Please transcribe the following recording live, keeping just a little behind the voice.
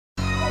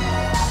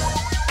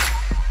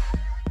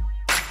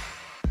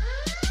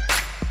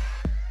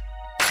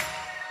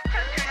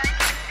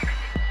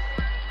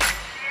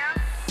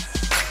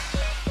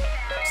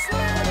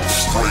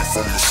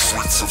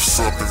of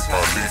Southern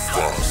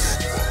Alifas.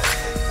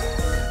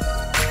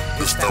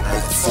 It's that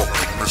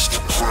motherfucking Mr.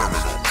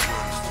 Criminal.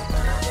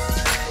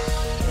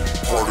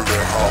 Part of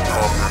that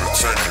high-power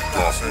entertainment,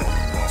 Daffy.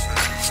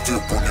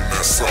 Still bringing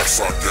that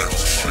Southside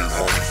gangsta shit,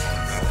 homie.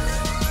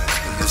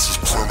 And this is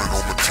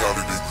Criminal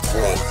Mentality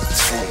Part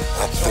 2.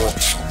 I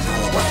thought you knew.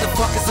 What the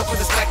fuck is up with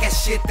this whack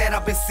ass shit that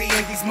I've been seeing?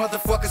 These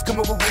motherfuckers come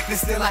up with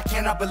weakness, still I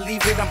cannot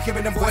believe it. I'm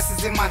hearing them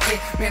voices in my head,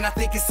 man, I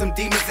think it's some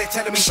demons that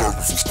telling me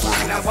Services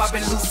criminal. now I've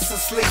been losing some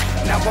sleep.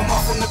 Now I'm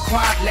off in the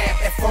crime lab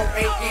at 4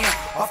 a.m.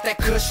 Off that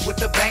kush with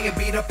the banging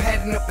beat up,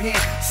 pad in the pen.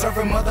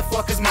 Serving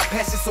motherfuckers my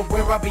passion, so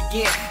where I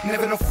begin.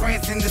 Never no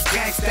friends in this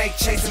gang, stay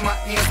chasing my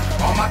ends.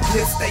 All my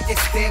clips stay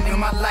extending,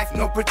 my life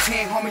no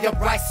pretend. Homie, I'm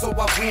right, so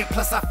I win,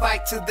 plus I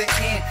fight to the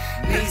end.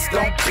 Knees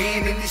don't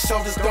bend and these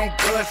shoulders don't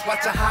budge.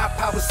 Watch a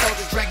high-powered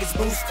soldier drag his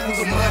boots through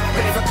the mud,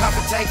 ready for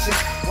confrontation.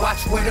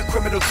 Watch where the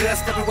criminal does,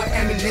 stepping with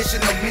ammunition.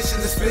 No mission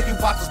to spill you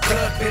out this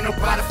blood. Been a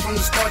rider from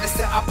the start that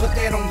said I put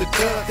that on the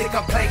dub. Think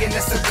I'm playing,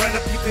 that's a run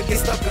up, you could get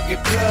stuck or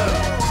get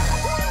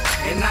blood.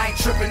 And I ain't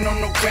tripping on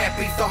no rap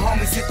beef. The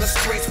homies hit the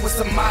streets with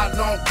some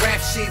mile-long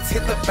rap sheets.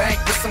 Hit the bank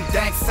with some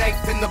dank safe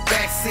in the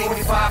backseat.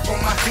 45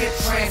 on my hip,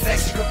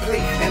 transaction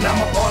complete. And I'm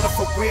a baller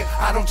for real,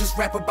 I don't just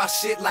rap about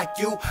shit like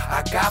you.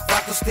 I got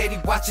Vato steady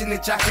watching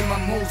and jocking my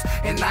moves.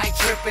 And I ain't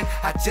tripping,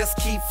 I just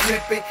keep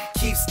flipping.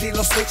 Keep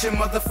stealing, switching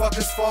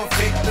motherfuckers for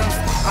victims.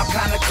 I'm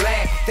kinda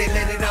glad they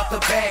let it out the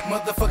bag.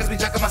 Motherfuckers be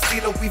jocking my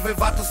stilo. Even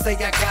Vato say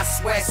I got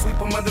swag. Sweep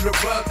them under the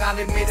rug, I'll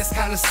admit it's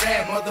kinda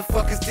sad.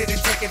 Motherfuckers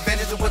didn't take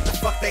advantage of what the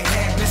fuck they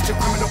had. Mr.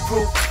 Criminal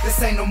proof,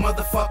 this ain't no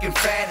motherfucking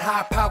fad.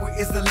 High power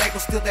is the label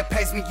still that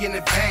pays me in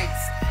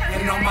advance.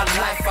 And all my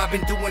life I've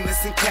been doing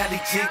this in Cali,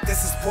 G.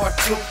 This is part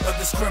 2 of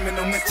this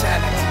criminal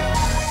mentality.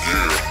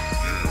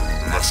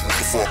 Yeah, and that's what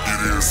the fuck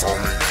it is,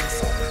 homie.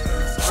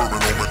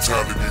 Criminal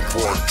Mentality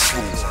Part 2.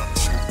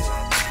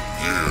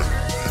 Yeah.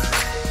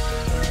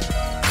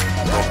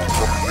 Now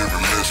becoming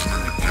living legend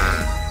in the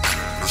game.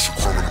 Mr.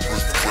 Criminal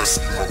with the rest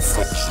of you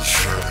motherfuckers is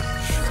shame.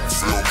 You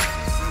feel me?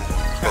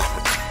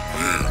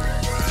 Yeah.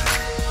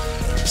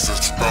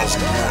 Since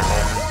 2001,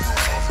 homie.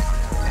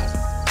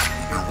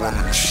 We've been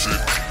running this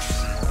shit.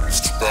 It's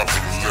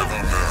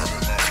 2011 now.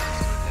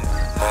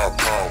 High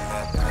power.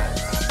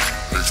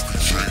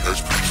 HPG.